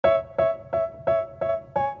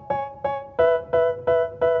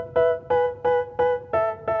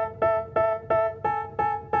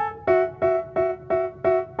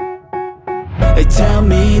tell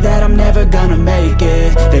me that I'm never gonna make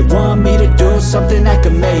it. They want me to do something that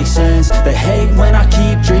could make sense. They hate when I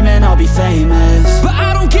keep dreaming I'll be famous, but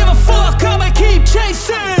I don't give a fuck, I'ma keep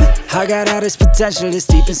chasing. I got all this potential that's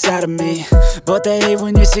deep inside of me, but they hate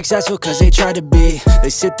when you're successful cause they try to be. They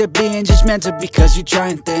sit there being judgmental because you're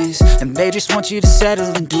trying things, and they just want you to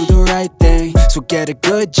settle and do the right thing. So get a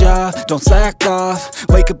good job, don't slack off.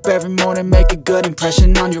 Wake up every morning, make a good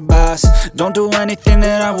impression on your boss. Don't do anything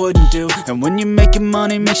that I wouldn't do, and when you're making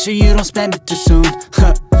money, make sure you don't spend it too soon.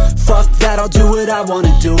 Fuck that, I'll do what I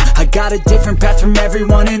wanna do. I got a different path from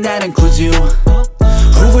everyone, and that includes you.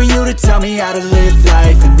 Who are you to tell me how to live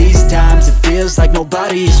life? In these times it feels like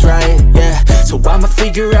nobody's right, yeah. So I'ma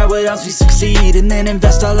figure out what else we succeed, and then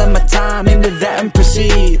invest all of my time into that and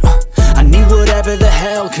proceed. I need whatever the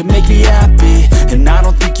hell could make me happy, and I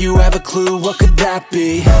don't think you have a clue what could that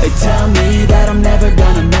be. They tell me that I'm never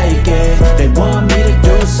gonna make it. They want me to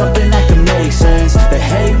do something that could make sense. They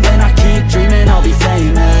hate when I keep dreaming I'll be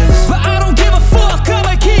famous, but I don't give a fuck,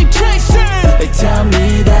 I'ma keep chasing. They tell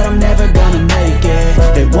me that I'm never gonna make it.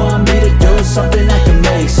 They want me to do something that can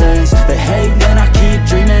make sense. They hate when I keep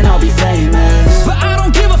dreaming I'll be famous, but I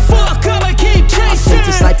don't give a fuck, I'ma keep chasing. I think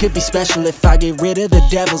this life could be special if I get rid of the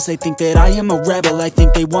devils. They think that I am a rebel, I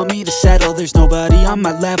think they want me to settle. There's nobody on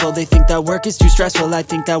my level. They think that work is too stressful, I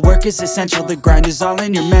think that work is essential. The grind is all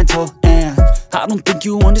in your mental, and I don't think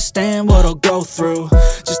you understand what I'll go through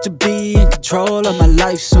just to be in control of my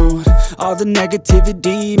life soon. All the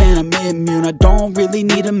negativity, man, I'm immune. I don't really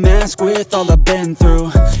need a mask with all I've been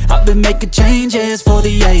through. I've been making changes for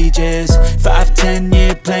the ages. 5-10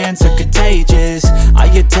 year plans are contagious. I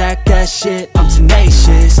attack that shit, I'm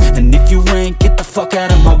tenacious. And if you ain't, get the fuck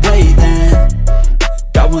out of my way then.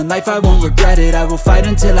 Got one life, I won't regret it. I will fight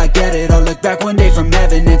until I get it. I'll look back one day from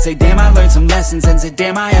heaven and say damn, I learned some lessons. And say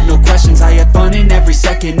damn, I had no questions. I had fun in every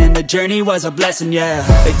second, and the journey was a blessing, yeah.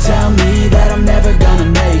 They tell me that I'm never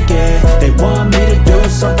gonna make it. They want me to do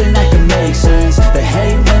something that can make sense. They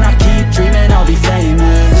hate when I keep dreaming I'll be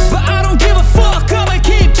famous, but I don't give a fuck, I'ma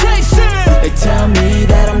keep chasing. They tell me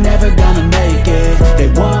that I'm never gonna make it. They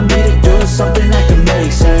want me to do something that can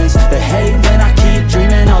make sense. They hate when I keep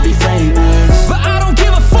dreaming I'll be famous, but I don't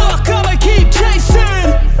give a fuck, I'ma keep chasing.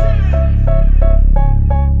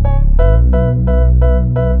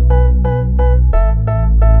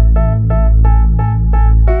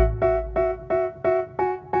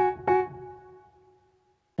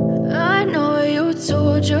 I know you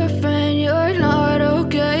told your friend you're not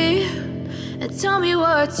okay, and tell me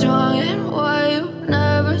what's wrong and why you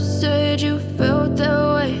never said you felt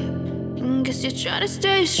that way. And guess you're trying to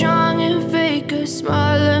stay strong and fake a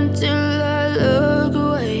smile until I look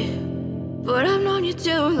away. But I've known you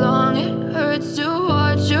too long, it hurts to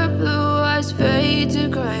watch your blue eyes fade to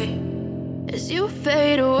gray as you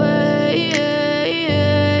fade away,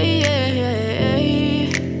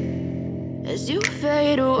 as you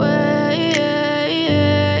fade away.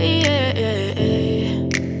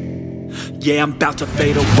 Yeah, I'm about to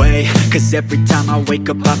fade away, cause every time I wake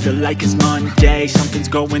up I feel like it's Monday. Something's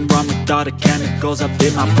going wrong with all the chemicals up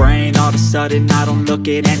in my brain. All of a sudden I don't look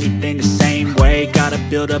at anything the same way. Got a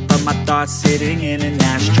buildup of my thoughts sitting in an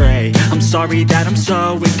ashtray. I'm sorry that I'm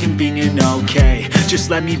so inconvenient, okay. Just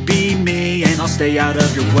let me be me and I'll stay out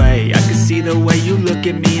of your way. I can see the way you look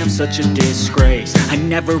at me, I'm such a disgrace. I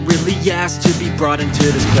never really asked to be brought into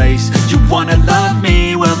this place. You wanna love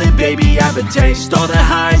me? Well then baby I have a taste. All the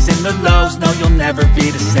highs and the lows, no you'll never be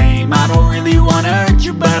the same. I don't really wanna hurt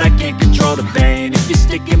you, but I can't control the pain. If you're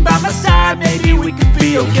sticking by my side, maybe we could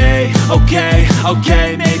be okay.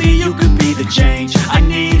 Okay, maybe you could be the change I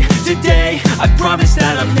need today. I promise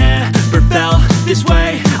that I've never felt this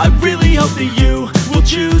way. I really hope that you will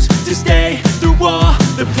choose to stay through all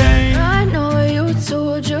the pain. I know you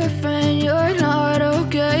told your friend you're not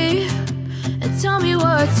okay, and tell me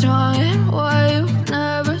what's wrong and why you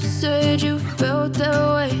never said you felt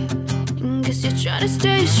that way. And guess you're trying to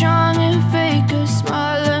stay strong and fake a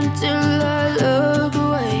smile until I look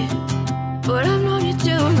away. But I've known you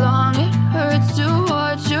too long, it hurts to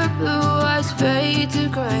watch your blue eyes fade to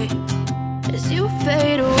gray as you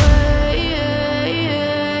fade away,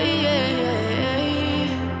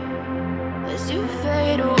 as you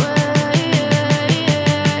fade away,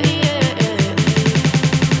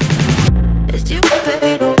 as you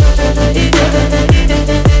fade away.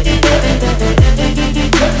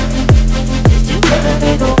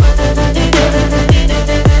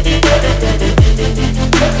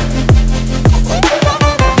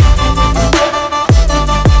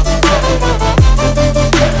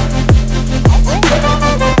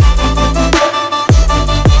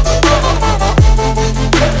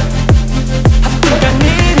 I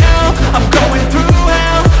need help, I'm going through hell.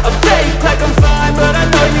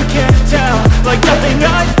 like nothing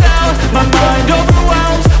I've